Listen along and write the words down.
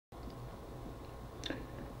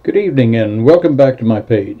Good evening and welcome back to my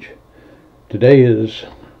page. Today is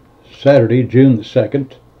Saturday, June the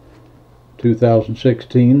 2nd,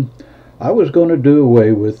 2016. I was going to do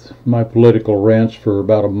away with my political rants for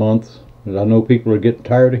about a month. And I know people are getting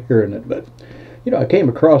tired of hearing it, but I came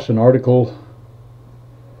across an article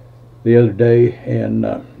the other day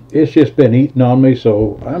and it's just been eating on me,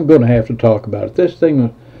 so I'm going to have to talk about it. This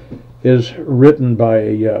thing is written by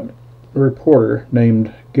a reporter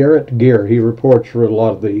named Garrett Geer. He reports for a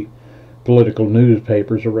lot of the political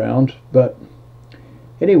newspapers around, but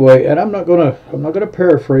anyway, and I'm not going to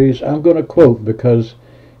paraphrase. I'm going to quote, because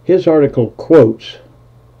his article quotes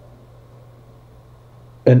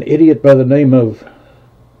an idiot by the name of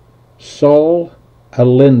Saul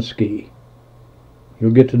Alinsky.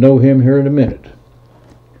 You'll get to know him here in a minute.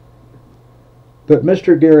 But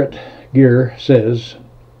Mr. Garrett Geer says,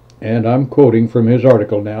 and I'm quoting from his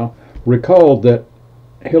article now, recalled that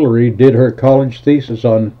Hillary did her college thesis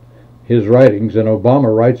on his writings, and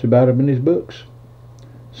Obama writes about him in his books.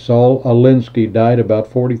 Saul Alinsky died about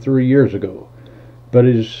 43 years ago, but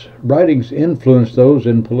his writings influenced those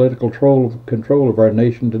in political control of our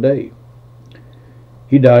nation today.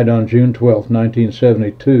 He died on June 12,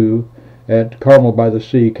 1972, at Carmel by the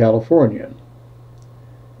Sea, California.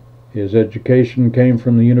 His education came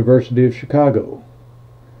from the University of Chicago.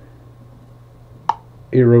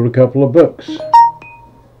 He wrote a couple of books.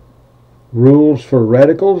 Rules for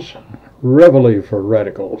Radicals, Reveille for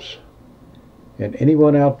Radicals. And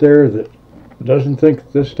anyone out there that doesn't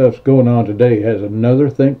think this stuff's going on today has another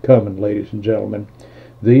think coming, ladies and gentlemen.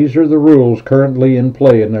 These are the rules currently in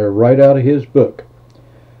play, and they're right out of his book,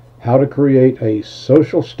 How to Create a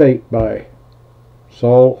Social State by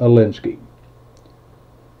Saul Alinsky.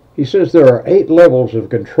 He says there are 8 levels of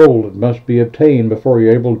control that must be obtained before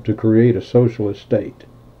you're able to create a socialist state.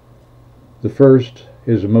 The first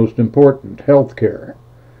is the most important: health care.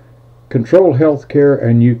 Control health care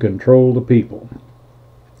and you control the people.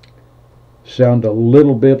 Sound a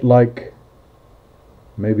little bit like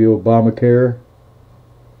maybe Obamacare,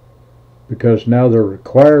 because now they're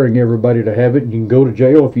requiring everybody to have it, and you can go to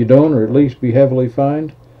jail if you don't, or at least be heavily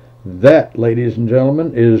fined. That, ladies and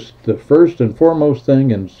gentlemen, is the first and foremost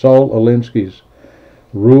thing in Saul Alinsky's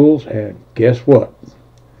rules, and guess what?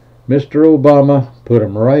 Mr. Obama put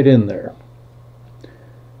them right in there.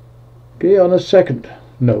 Okay, on a second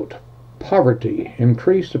note, poverty.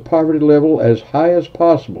 Increase the poverty level as high as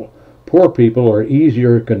possible. Poor people are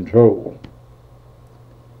easier to control,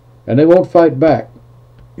 and they won't fight back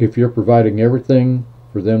if you're providing everything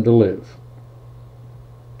for them to live.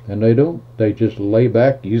 And they don't. They just lay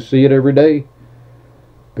back. You see it every day.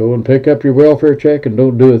 Go and pick up your welfare check and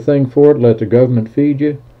don't do a thing for it. Let the government feed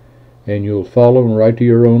you, and you'll follow them right to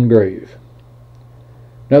your own grave.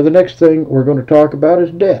 Now, the next thing we're going to talk about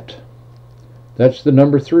is debt. That's the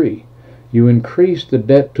number 3. You increase the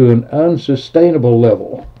debt to an unsustainable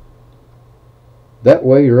level. That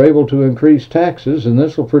way you're able to increase taxes, and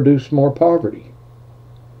this will produce more poverty.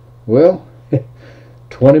 Well,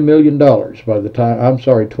 $20 million by the time,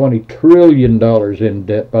 $20 trillion in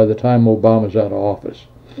debt by the time Obama's out of office.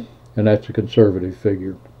 And that's a conservative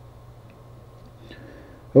figure.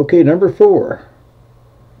 Okay, number 4.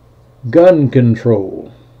 Gun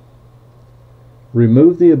control.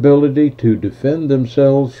 Remove the ability to defend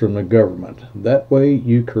themselves from the government. That way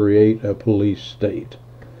you create a police state.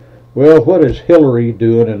 Well, what is Hillary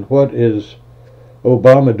doing and what is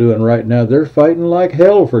Obama doing right now? They're fighting like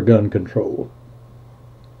hell for gun control.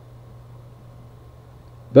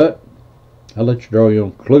 But I'll let you draw your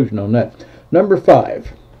own conclusion on that. Number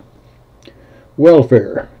 5.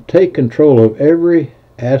 Welfare. Take control of every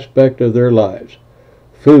aspect of their lives.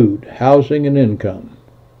 Food, housing, and income.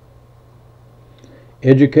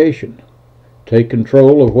 Education. Take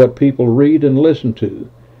control of what people read and listen to.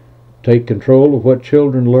 Take control of what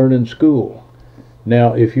children learn in school.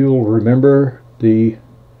 Now, if you'll remember the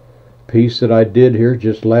piece that I did here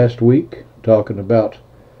just last week, talking about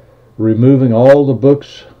removing all the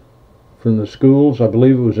books from the schools, I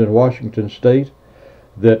believe it was in Washington State,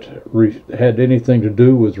 that had anything to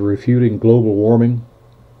do with refuting global warming.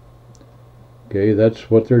 Okay, that's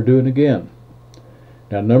what they're doing again.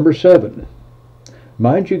 Now, number 7.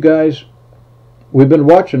 Mind you guys, we've been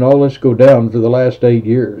watching all this go down for the last 8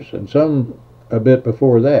 years, and some a bit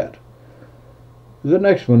before that. The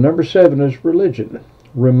next one, number 7, is religion.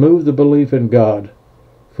 Remove the belief in God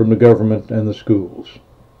from the government and the schools.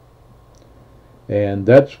 And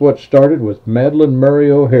that's what started with Madalyn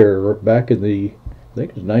Murray O'Hair back in the, I think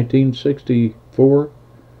it was 1964,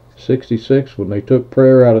 66, when they took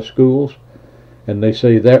prayer out of schools. And they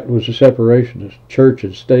say that was a separation of church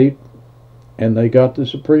and state, and they got the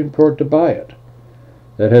Supreme Court to buy it.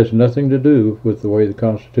 That has nothing to do with the way the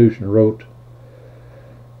Constitution wrote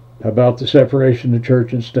about the separation of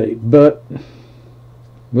church and state. But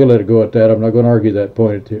we'll let it go at that. I'm not going to argue that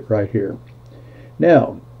point right here.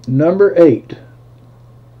 Now, number 8.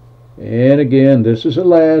 And again, this is the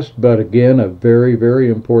last, but again, a very, very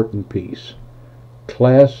important piece.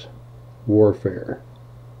 Class warfare.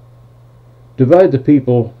 Divide the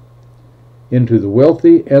people into the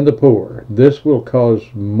wealthy and the poor. This will cause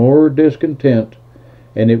more discontent,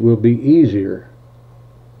 and it will be easier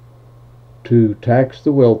to tax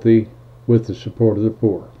the wealthy with the support of the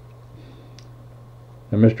poor.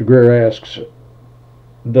 Now, Mr. Geer asks,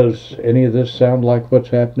 does any of this sound like what's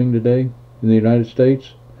happening today in the United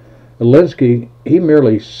States? Alinsky, he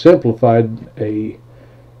merely simplified a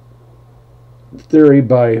theory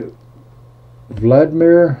by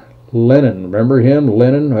Vladimir Lenin. Remember him,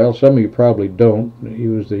 Lenin? Well, some of you probably don't. He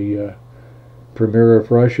was the premier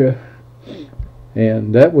of Russia.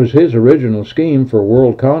 And that was his original scheme for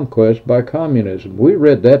world conquest by communism. We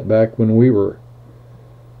read that back when we were,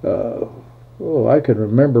 I can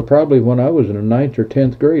remember probably when I was in the 9th or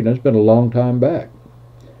 10th grade. That's been a long time back.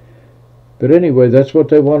 But anyway, that's what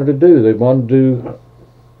they wanted to do. They wanted to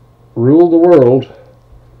rule the world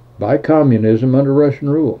by communism under Russian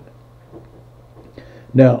rule.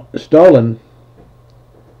 Now, Stalin,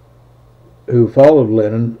 who followed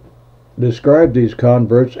Lenin, described these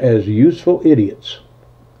converts as useful idiots.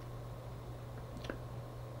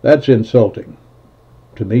 That's insulting.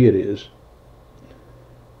 To me it is.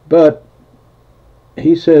 But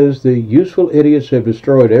he says the useful idiots have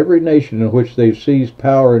destroyed every nation in which they've seized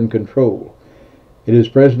power and control. It is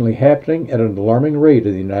presently happening at an alarming rate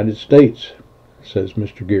in the United States, says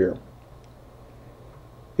Mr. Geer.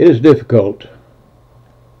 It is difficult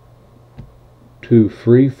to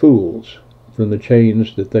free fools from the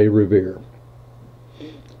chains that they revere.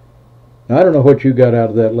 Now, I don't know what you got out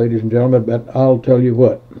of that, ladies and gentlemen, but I'll tell you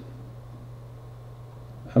what.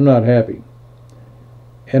 I'm not happy.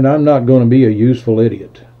 And I'm not going to be a useful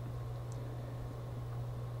idiot.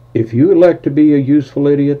 If you elect to be a useful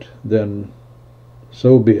idiot, then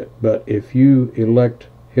so be it. But if you elect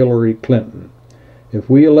Hillary Clinton, if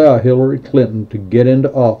we allow Hillary Clinton to get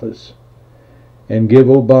into office and give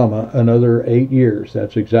Obama another 8 years,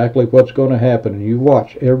 that's exactly what's going to happen. And you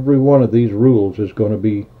watch, every one of these rules is going to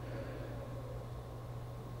be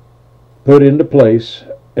put into place,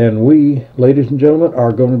 and we, ladies and gentlemen,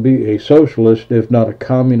 are going to be a socialist, if not a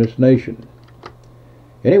communist nation.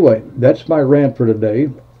 Anyway, that's my rant for today.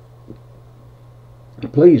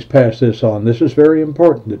 Please pass this on. This is very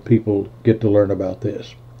important that people get to learn about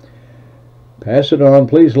this. Pass it on.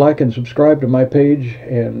 Please like and subscribe to my page,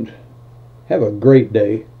 and have a great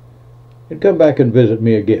day, and come back and visit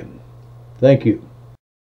me again. Thank you.